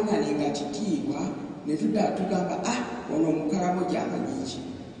tutaawenganenga kitiibwa ne tugamba ono omukalamoja amanyiki.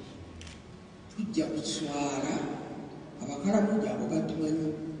 Tujja kuswala abakalamoja abo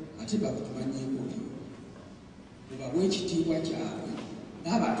batumanyi ate bakutumanyiiko lyo. Mubawe ekitiibwa kyabwe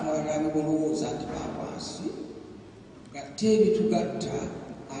n'abantu abalala bebalowooza nti bakwansi gatte ebitugatta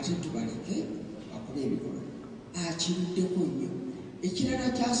ate tubaleke bakole ebikola. Akiruddeko nnyo. Ekirala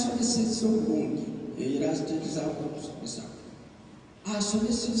kyasomesezza obulungi era azitegezaako okusomesa,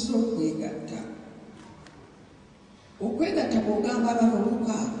 asomesezza okwegatta. Okwegatta bw'ogamba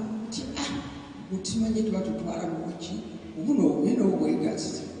abavubuka nti mutimanye tuba tutwala muki obuno obwena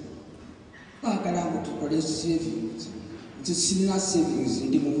obwegassi twagala mbu tukole savings. Nti sirina savings,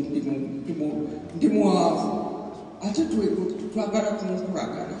 ndi mwavu ate twagala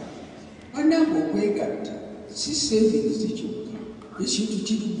kunkulagana. Bannange okwegatta si savings kyokka, ekintu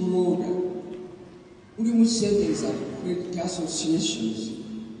kiri broda. Mulimu savings and credit associations,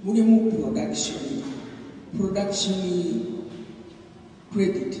 mulimu production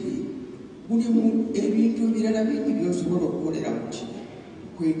credit, mulimu ebintu ebirala bingi byosobola okukolera mu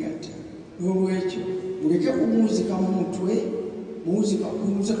kwegatta. N'olwekyo muleke kumuuzika mu mutwe,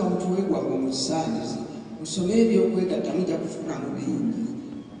 muuzika mutwe gwabwe mu kisaanizi, musome ebyokwegatta mujja kufuna mu bingi.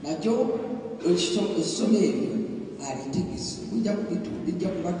 Nakyo essomo ebyo alitegese bijja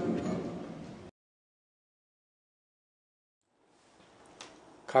kubatuukako.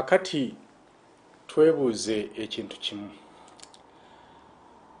 Kakati twebuuze ekintu kimu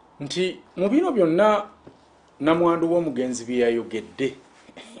nti mu bino byonna namwandu w'omugenzi bye yayogedde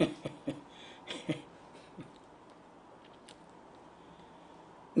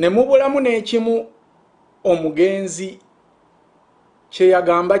ne mubulamu n'ekimu omugenzi kye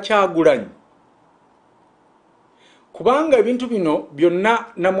yagamba Kyagulanyi, kubanga ebintu bino byonna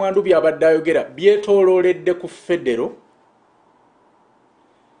namwandu byabadde ayogera byetoolooledde ku federo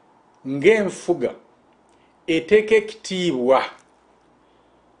ng'enfuga eteeka ekitiibwa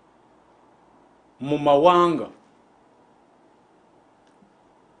mu mawanga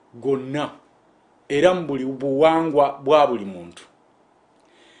gonna era mu buli buwangwa bwa buli muntu.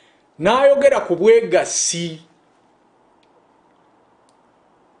 N'ayogera ku bwegassi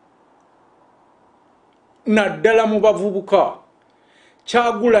naddala mu bavubuka.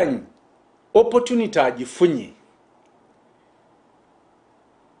 Kyagulanyi opportunity agifunye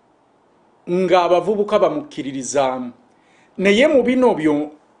ng'abavubuka bamukkiririzaamu. Naye mu bino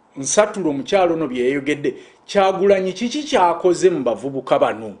byo nsatulo omukyalo ono bye yayogedde, Kyagulanyi kiki kyakoze mu bavubuka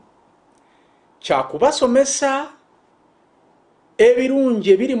bano? Kyakubasomesa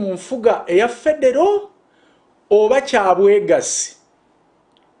ebirungi ebiri mu nfuga eya federo oba kyabwegassi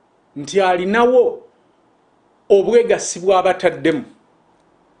nti alinawo obwegassi bw'abataddemu?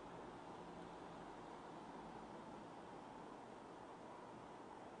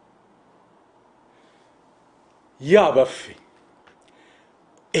 Yabaffe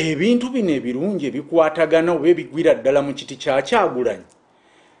ebintu bino ebirungi ebikwatagana oba ebigwira ddala mu kiti kya Kyagulanyi,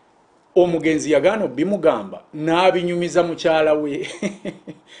 omugenzi yagaana bimugamba n'abinyumiza mukyala we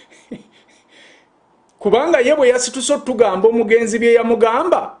kubanga ye bwe yasitusa otugamba omugenzi bye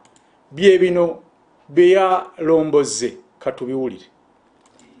yamugamba bye bino bye yalomboze. Katubiwulire.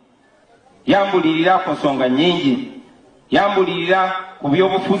 Yambulirira ku nsonga nnyingi, yambulirira ku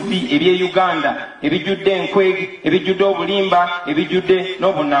byobufuzi eby'e Uganda ebijjudde enkwege, ebijjudde obulimba, ebijjudde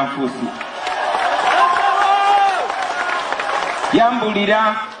n'obunnanfuusi. Yambulira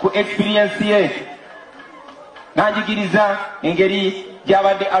ku experience ye n'anjigiriza engeri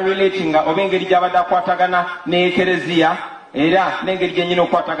gy'abadde arelatinga oba engeri gy'abadde akwatagana n'ekereziya era n'engeri gyennyini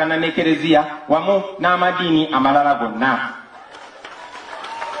okwatagana n'ekereziya wamu n'amadiini amalala gonna.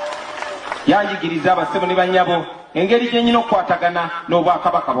 Yanjigiriza bassebo ne bannyabo engeri gyennyini okwatagana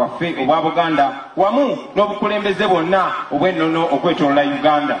n'obwakabaka bwaffe obwa Buganda wamu n'obukulembeze bwonna obw'ennono okwetoolola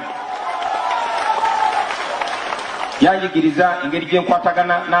Uganda. Yanjigiriza engeri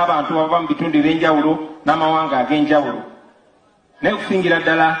gyenkwatagana n'abantu abava mu bitundu eby'enjawulo n'amawanga ag'enjawulo. Naye okusingira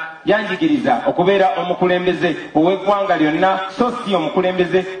ddala yanjigiriza okubeera omukulembeze ow'eggwanga lyonna so si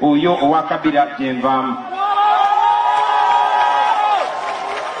omukulembeze oyo owa Kabira gye nvaamu.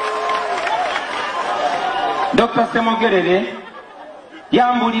 Dr. Semogerere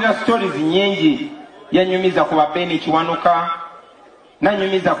yambulira stories nyingi, yanyumiza ku Beni Kiwanuka,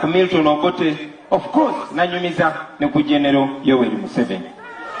 nanyumiza ku Milton Obote, of course nanyumiza ne ku General Yoweri Museveni.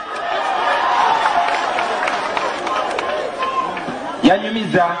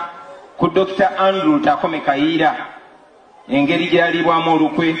 Yanyumiza ku Dr. Andrew Takome Kayiira, engeri gye yalibwamu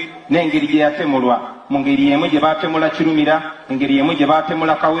olukwe n'engeri gye yatemulwa, mu ngeri emu gye baatemula Kirumira, engeri emu gye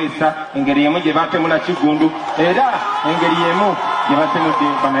baatemula Kaweesa, engeri emu gye baatemula Kigundu, era engeri emu gye batemudde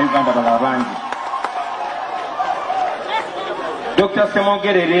Bannayuganda balala bangi. Dr.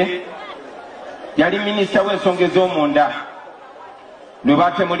 Semogerere yali minisita w'ensonga ez'omunda lwe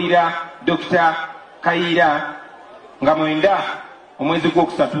baatemulira Dr. Kayiira nga mwenda omwezi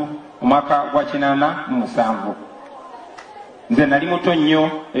gwokusatu omwaka gwa 1987. Nze nali muto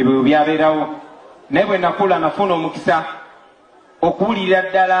nnyo ebyo byabeerawo, naye bwe nakula nafuna omukisa okuwulira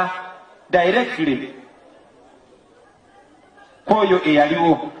ddala directly kwoyo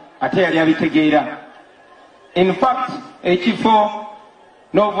eyaliwo ate yali abitegeera. In fact ekifo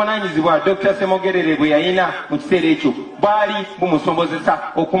n'obuvunaanyizibwa Dr. Semogerere bwe yayina mu kiseera ekyo bwali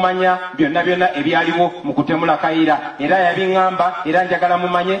bumusobozesa okumanya byonna byonna ebyaliwo mu kutemula Kayiira, era yabiŋŋamba era njagala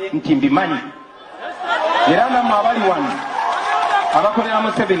mumanye nti mbimanyi. Era nammwe abali wano abakolera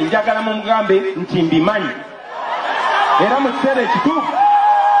Museveni njagala mumugambe nti mbimanyi. Era mu kiseera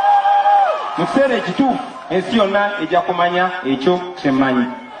ekituufu ensi yonna ejja kumanya ekyo kye mmanyi.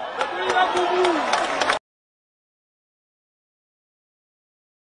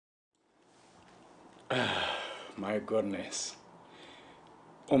 My goodness.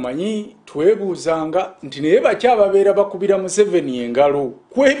 Omanyi twebuuzanga nti naye bakyababeera bakubira Museveni engalo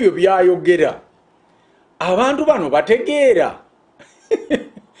ku ebyo byayogera. Abantu bano bategeera.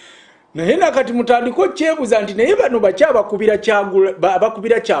 Naye nakati mutandiko kyebuuza nti naye bano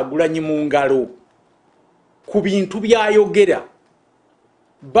bakyabakubira Kyagulanyi mu ngalo ku bintu byayogera.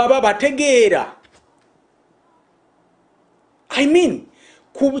 Baba bategeera. I mean,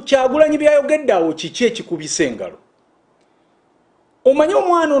 ku Kyagulanyi byayogedde awo kiki ekikubisa engalo? Omanyi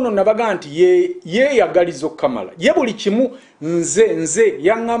omwana ono nabaga nti yeeyagaliza okukamala. Ye buli kimu nze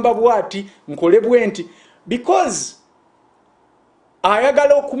yaŋŋamba bw'ati nkole bwe nti because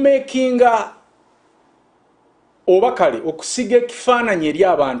ayagala okumekinga oba kale okusiga ekifaananyi eri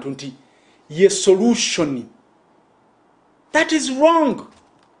abantu nti ye solution. That is wrong.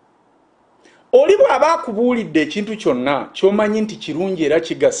 Oli bw'aba akubuulidde ekintu kyonna ky'omanyi nti kirungi era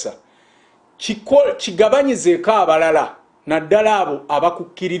kigasa, kigabanyizeeko abalala naddala abo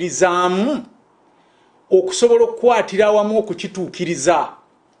abakukkiririzaamu okusobola okukwatira awamu okukituukiriza.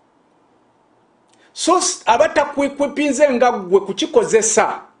 So abatakwepinze nga ggwe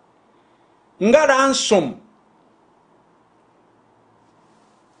kukikozesa nga ransom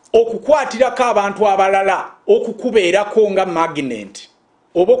okukwatirako abantu abalala okukubeerako nga magnet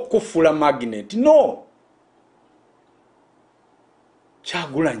oba okukufula magnet. No.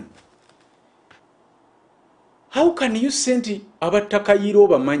 Kyagulanyi. How can you send abattakayiira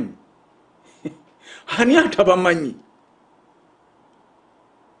obamanyi? Ani atabamanyi?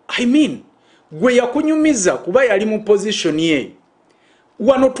 I mean, gwe yakunyumiza kuba yali mu position ye.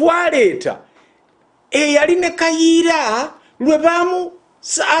 Wano twaleeta eyali ne Kayiira lwe baamu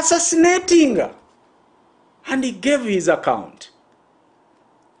assassinating, and he gave his account.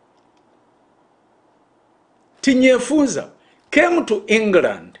 Tinyefuza came to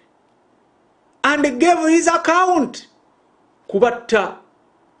England and gave his account kubatta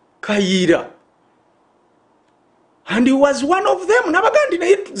Kayiira, and he was one of them. Nabagandi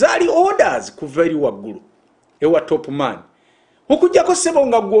naye zaali orders ku very waggulu ewa top man okujjako ssebo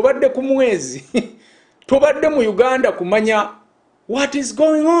nga gwe obadde ku mwezi tobadde mu Uganda kumanya what is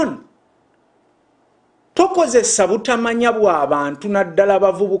going on. Tokozesa butamanya bw'abantu naddala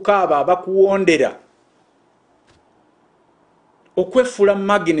abavubuka abo abakuwondera okwefula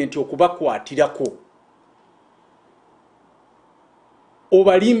magnet okubakwatirako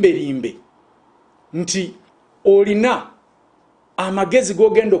obalimbelimbe nti olina amagezi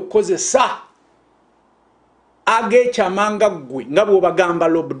gogenda okukozesa ag'ekyamanga ggwe nga bw'obagamba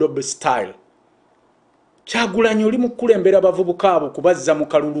lobdob style. Kyagulanyi oli mukulembera abavubuka abo kubazza mu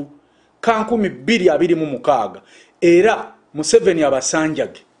kalulu ka 2026 era Museveni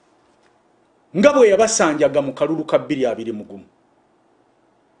abasanjage nga bwe yabasanjaga mu kalulu ka 2021.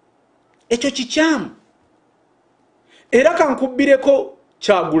 Ekyo kikyamu. Era kankubbireko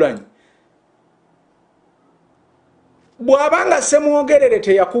Kyagulanyi. bwabanga Semwogerere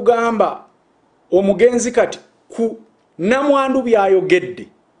teyakugamba omugenzi kati ku namwandu byayogedde,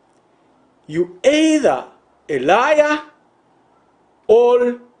 you either a liar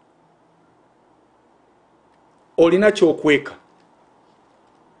or olina kyokweka.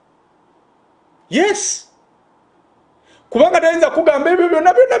 Yes, kubanga tayinza kugamba ebyo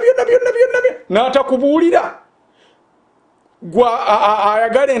byonna n'atakubuulira gwa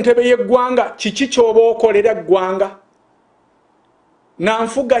ayagala entebe y'eggwanga kiki ky'oba okolera eggwanga,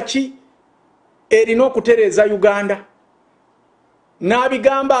 nanfuga ki erina okutereeza Uganda,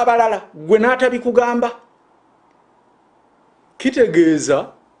 n'abigamba abalala gwe n'atabikugamba.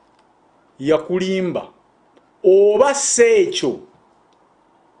 Kitegeeza yakulimba oba seekyo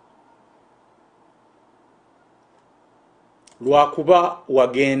lwakuba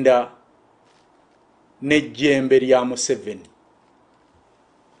wagenda n'ejjembe lya Museveni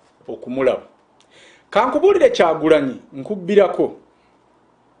okumulaba. Kankubuulire Kyagulanyi nkubbirako,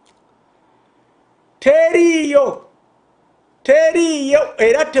 teriiyo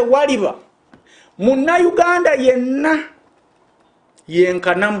era tewaliba Munnayuganda yenna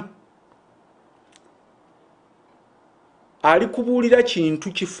yenkanamu alikubuulira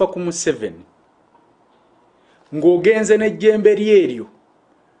kintu kifa ku Museveni ng'ogenze n'ejjembe lyeryo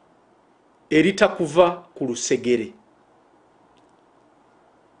eritakuva ku lusegere.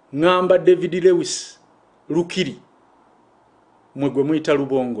 Ngamba David Lewis Lukiri mwe gwe muyita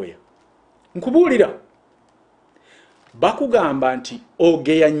Lubongoya, nkubuulira bakugamba nti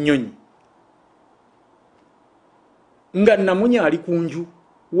ogeya nnyonyi nga Namunya ali kunju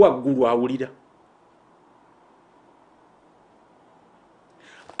waggulu awulira.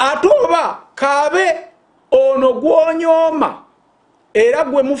 Atoba kabe ono gwonyooma era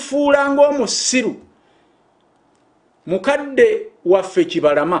gwe mufuula ng'omusiru mukadde waffe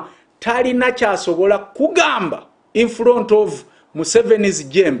Kibalama talina kyasobola kugamba in front of Museveni's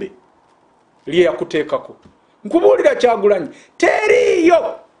jembe lye yakuteekako. Nkubuulira Kyagulanyi,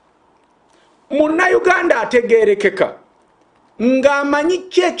 teriiyo Munnayuganda ategeerekeka ng'amanyi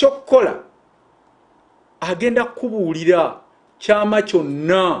ki ekyokukola agenda kukubuulira kyama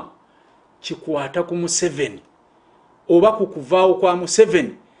kyonna kikwata ku Museveni oba ku kuvaawo kwa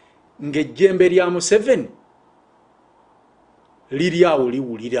Museveni ng'ejjembe lya Museveni liri awo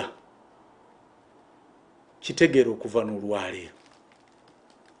liwulira. Kitegeera okuva n'olwaleero.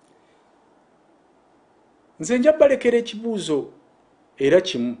 Nze nja balekera ekibuuzo era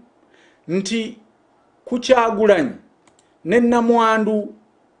kimu nti ku Kyagulanyi ne Namwandu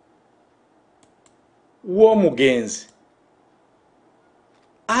w'omugenzi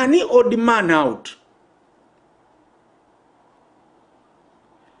ani odd man out?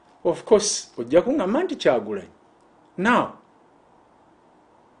 Of course ojja kuŋŋamba nti Kyagulanyi. Now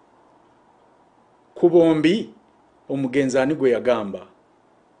ku bombi omugenzi ani gwe yagamba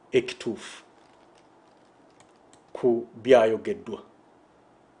ekituufu ku byayogeddwa?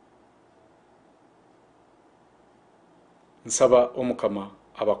 Nsaba Omukama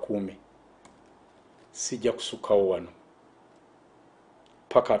abakuume, sijja kusukkawo wano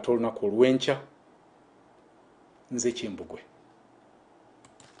paka ate olunaku olw'enkya. Nze Kimbugwe.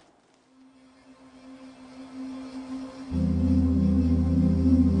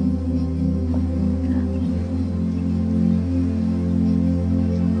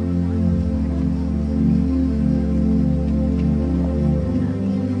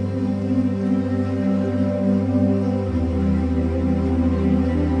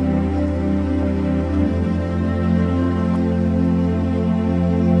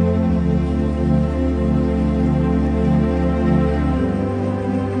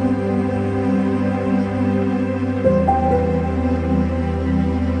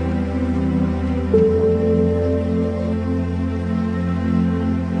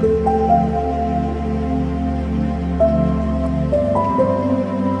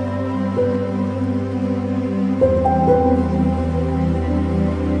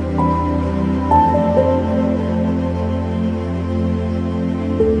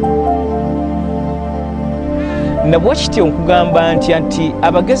 Nabwekityo nkugamba nti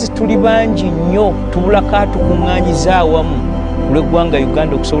abagezi tuli bangi nnyo tubulako atukuŋŋaanyiza awamu ku lw'eggwanga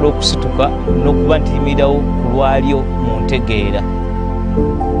Uganda okusobola okusituka n'okuba nti limirirawo ku lwalyo mu ntegeera.